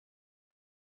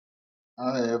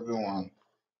Hi everyone.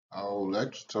 I would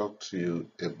like to talk to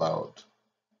you about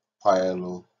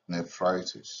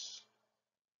pyelonephritis.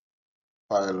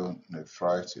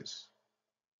 Pyelonephritis.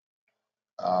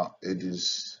 It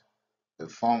is a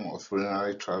form of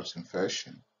urinary tract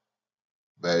infection,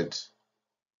 but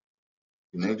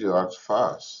you need to act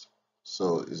fast.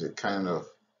 So it's a kind of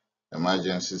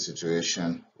emergency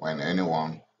situation when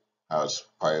anyone has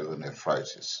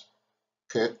pyelonephritis.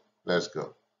 Okay, let's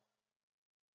go.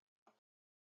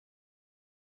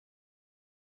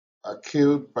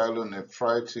 Acute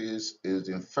pyelonephritis is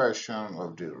the infection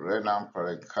of the renal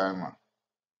parenchyma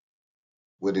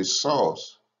with a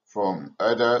source from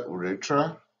either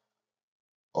urethra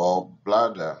or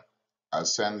bladder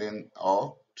ascending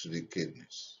up to the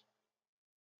kidneys.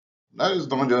 That is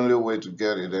not the only way to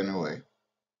get it anyway.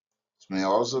 It may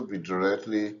also be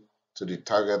directly to the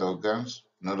target organs,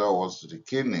 in other words to the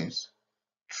kidneys,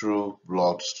 through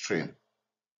bloodstream.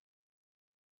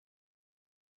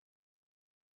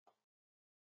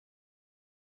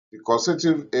 The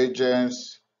causative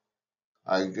agents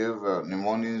I give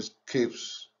pneumonia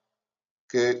KEEPS,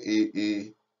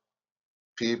 KEEPPSS,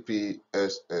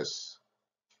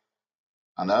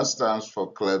 and that stands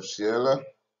for Klebsiella,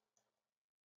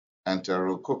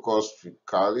 Enterococcus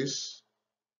faecalis,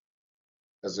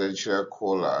 Escherichia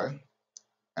coli,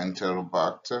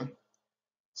 Enterobacter,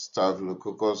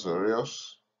 Staphylococcus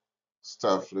aureus,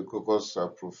 Staphylococcus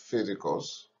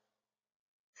saprophyticus,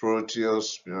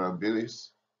 Proteus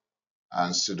mirabilis,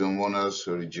 and Pseudomonas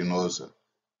aeruginosa.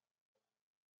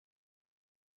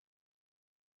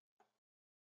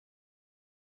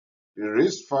 The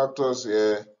risk factors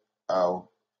here are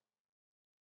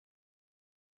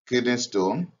kidney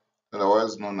stone,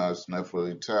 otherwise known as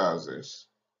nephrolithiasis,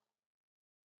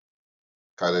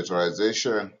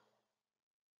 catheterization,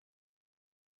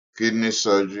 kidney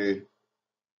surgery,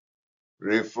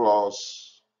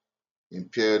 reflux,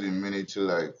 impaired immunity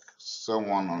like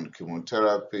someone on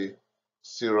chemotherapy,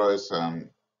 steroids,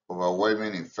 and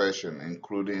overwhelming infection,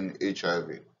 including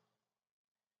HIV.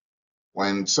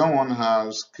 When someone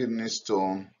has kidney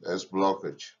stone, there's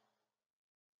blockage.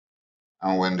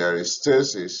 And when there is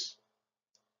stasis,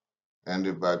 then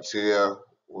the bacteria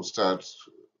will start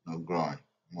growing,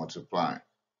 multiplying.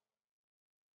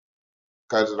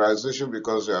 Catheterization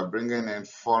because we are bringing in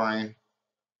foreign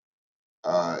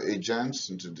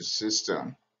agents into the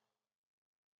system.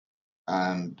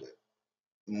 And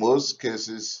most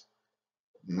cases,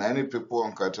 many people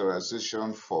on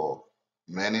catheterization for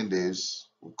many days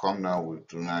will come down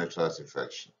with urinary tract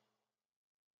infection.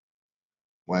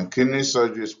 When kidney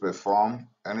surgery is performed,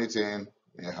 anything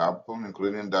may happen,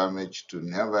 including damage to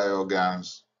nearby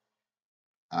organs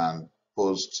and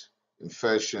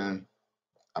post-infection,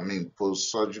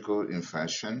 post-surgical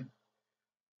infection.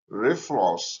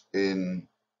 Reflux in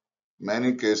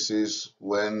many cases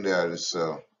when there is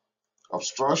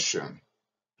obstruction,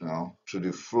 to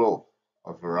the flow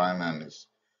of urine and is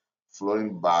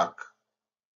flowing back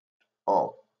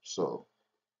up. So,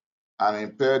 an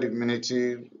impaired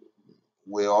immunity,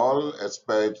 we all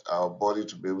expect our body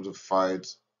to be able to fight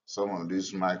some of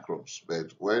these microbes,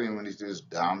 but when immunity is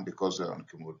down because you're on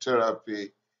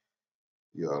chemotherapy,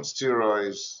 you're on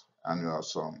steroids, and you have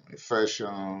some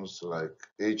infections like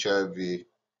HIV,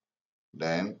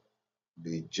 then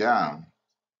the germ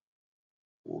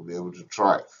will be able to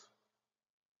thrive.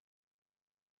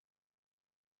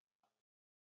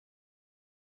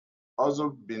 Also,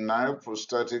 benign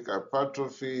prostatic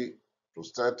hypertrophy,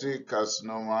 prostatic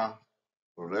carcinoma,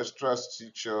 urethral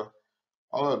stricture,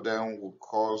 all of them will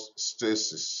cause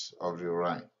stasis of the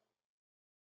urine,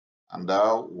 and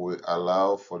that will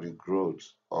allow for the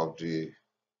growth of the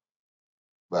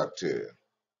bacteria.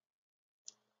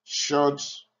 Short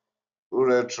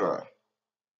urethra,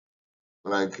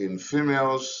 like in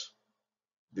females,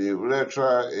 the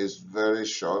urethra is very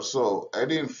short, so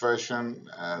any infection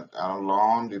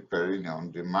along the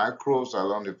perineum, the microbes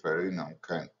along the perineum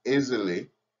can easily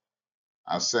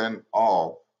ascend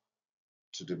up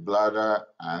to the bladder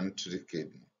and to the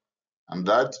kidney. And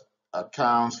that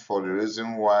accounts for the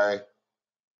reason why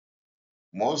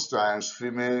most times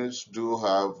females do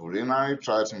have urinary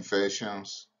tract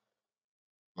infections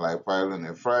like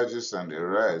pyelonephritis and the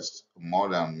rest more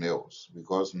than males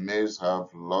because males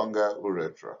have longer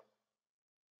urethra.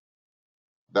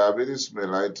 Diabetes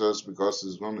mellitus because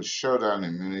it's going to shut down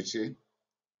immunity.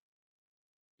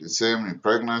 The same in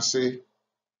pregnancy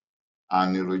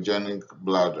and neurogenic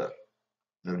bladder.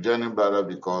 Neurogenic bladder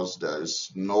because there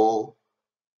is no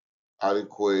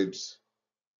adequate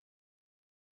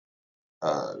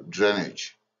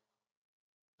drainage.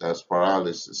 There's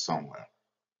paralysis somewhere.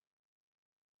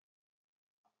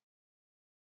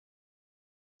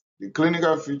 The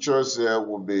clinical features here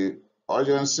will be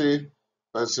urgency.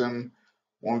 Person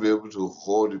won't be able to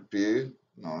hold the pill,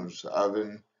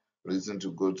 having reason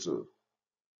to go to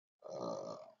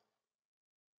uh,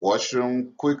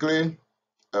 washroom quickly.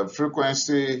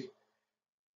 Frequency,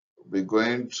 be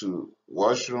going to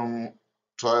washroom,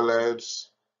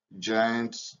 toilets,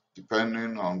 joints,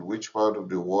 depending on which part of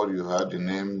the world you had the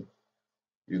name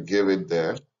you gave it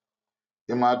there.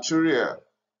 Hematuria,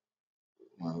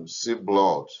 see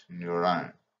blood in your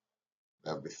urine.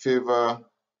 There'll be fever,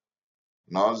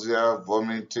 nausea,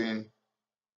 vomiting,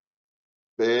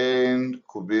 pain,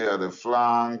 could be at the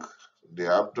flank, the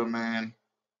abdomen,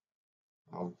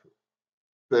 of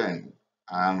pain.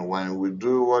 And when we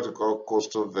do what we call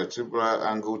coastal vertebral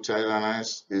angle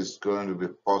tenderness, it's going to be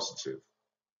positive.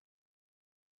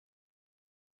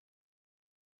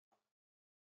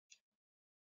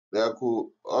 There could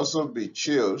also be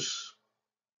chills,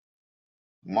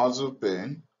 muscle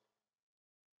pain,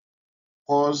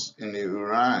 pause in the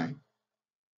urine,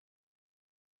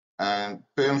 and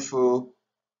painful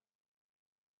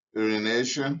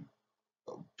urination,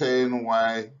 pain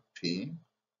while peeing,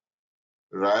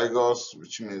 rigors,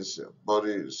 which means your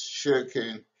body is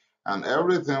shaking, and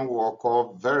everything will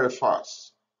occur very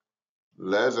fast,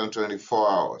 less than 24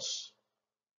 hours.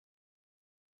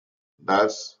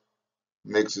 That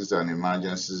makes it an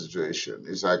emergency situation.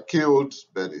 It's acute,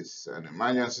 but it's an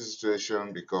emergency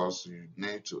situation because you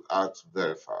need to act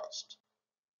very fast.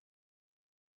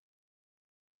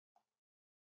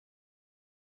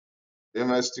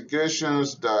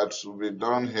 Investigations that will be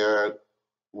done here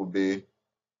will be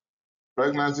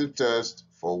pregnancy test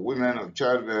for women of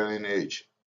childbearing age.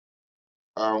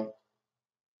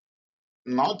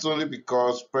 Not only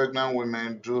because pregnant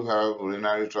women do have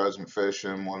urinary tract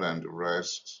infection more than the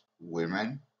rest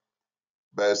women,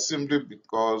 but simply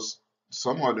because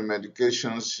some of the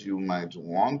medications you might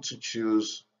want to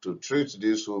choose to treat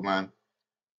this woman,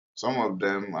 some of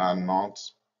them are not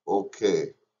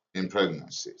okay in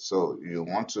pregnancy. So you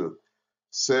want to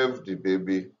save the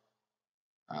baby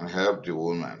and help the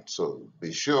woman. So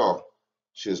be sure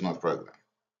she's not pregnant.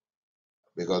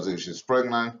 Because if she's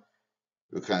pregnant,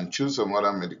 you can choose some other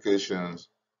medications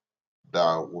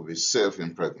that will be safe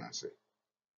in pregnancy.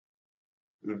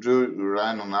 You do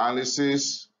urine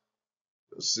analysis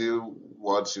to see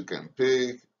what you can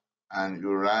pick, and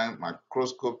urine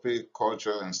microscopy,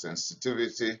 culture, and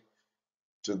sensitivity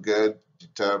to get the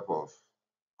type of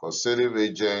causative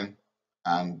agent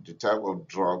and the type of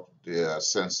drug they are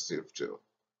sensitive to.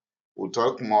 We'll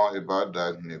talk more about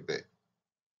that in a bit.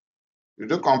 You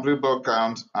do complete blood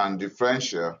count and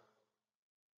differential,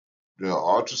 do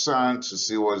ultrasound to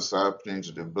see what's happening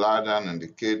to the bladder and the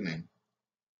kidney.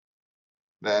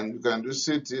 Then you can do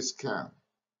CT scan.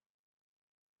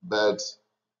 But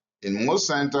in most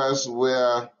centers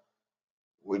where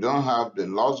we don't have the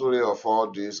luxury of all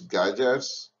these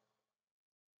gadgets,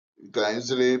 you can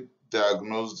easily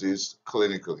diagnose this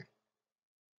clinically.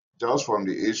 Just from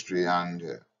the history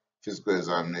and physical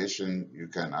examination, you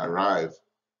can arrive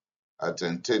at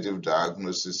tentative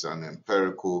diagnosis and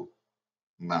empirical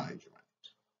management.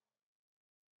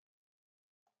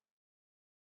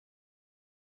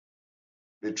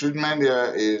 The treatment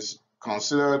here is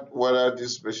considered whether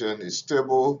this patient is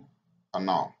stable or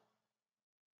not.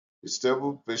 A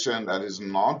stable patient that is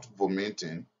not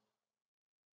vomiting,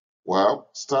 well,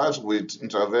 start with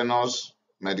intravenous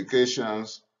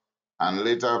medications and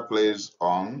later placed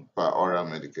on per oral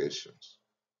medications.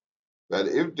 But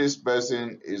if this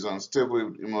person is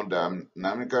unstable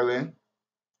hemodynamically,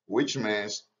 which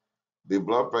means the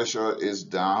blood pressure is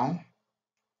down,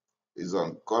 is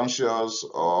unconscious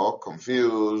or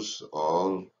confused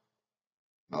or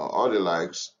all the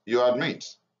likes, you admit.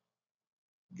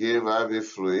 Give IV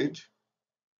fluid,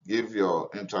 give your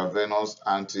intravenous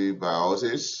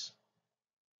antibiotics.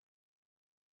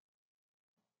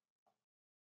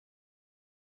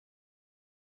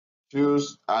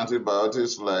 Choose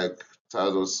antibiotics like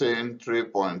tazocine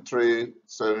 3.3,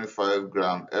 75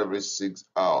 grams every 6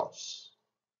 hours.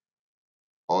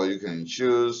 Or you can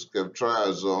choose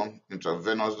ceftriaxone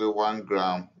intravenously 1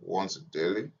 gram once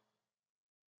daily,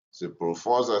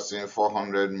 ciprofloxacin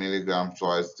 400 milligrams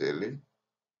twice daily,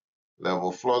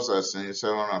 levofloxacin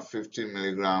 750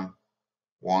 milligrams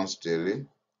once daily.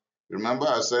 Remember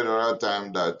I said the other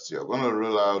time that you're going to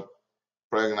rule out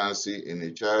pregnancy in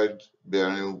a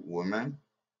childbearing woman.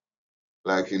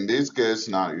 Like in this case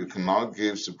now, you cannot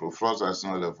give ciprofloxacin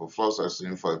or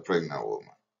levofloxacin for a pregnant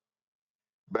woman.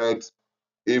 But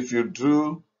if you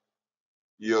do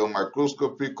your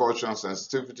microscopy culture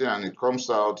sensitivity and it comes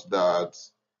out that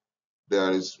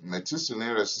there is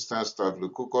methicillin resistant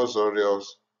Staphylococcus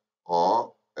aureus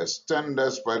or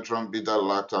extended spectrum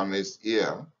beta-lactamase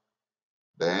here,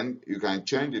 then you can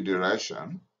change the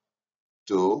duration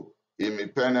to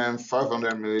imipenem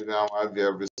 500 milligram IV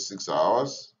every 6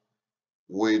 hours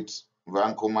with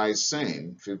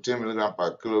vancomycin 15 milligram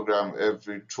per kilogram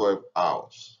every 12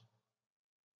 hours.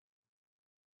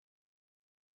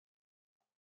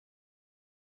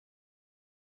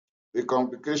 The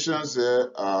complications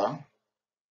here are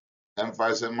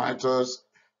emphysematous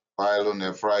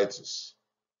pyelonephritis.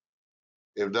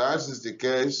 If that is the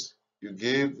case, you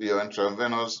give your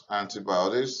intravenous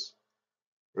antibiotics,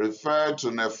 refer to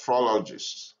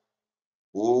nephrologists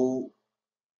who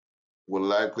will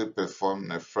likely perform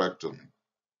nephrectomy.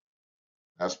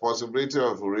 There's possibility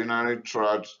of urinary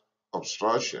tract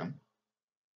obstruction,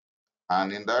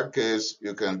 and in that case,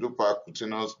 you can do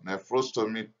percutaneous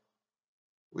nephrostomy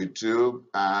with tube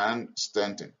and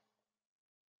stenting.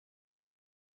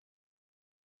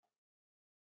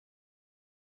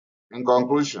 In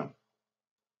conclusion,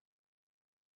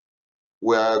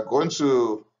 we are going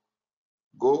to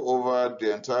go over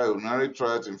the entire urinary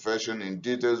tract infection in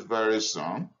details very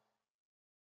soon,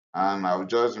 and I will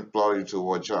just implore you to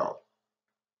watch out.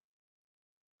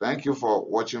 Thank you for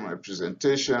watching my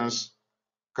presentations.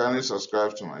 Kindly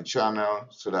subscribe to my channel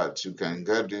so that you can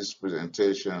get these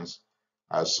presentations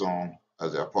as soon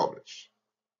as they are published.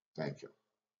 Thank you.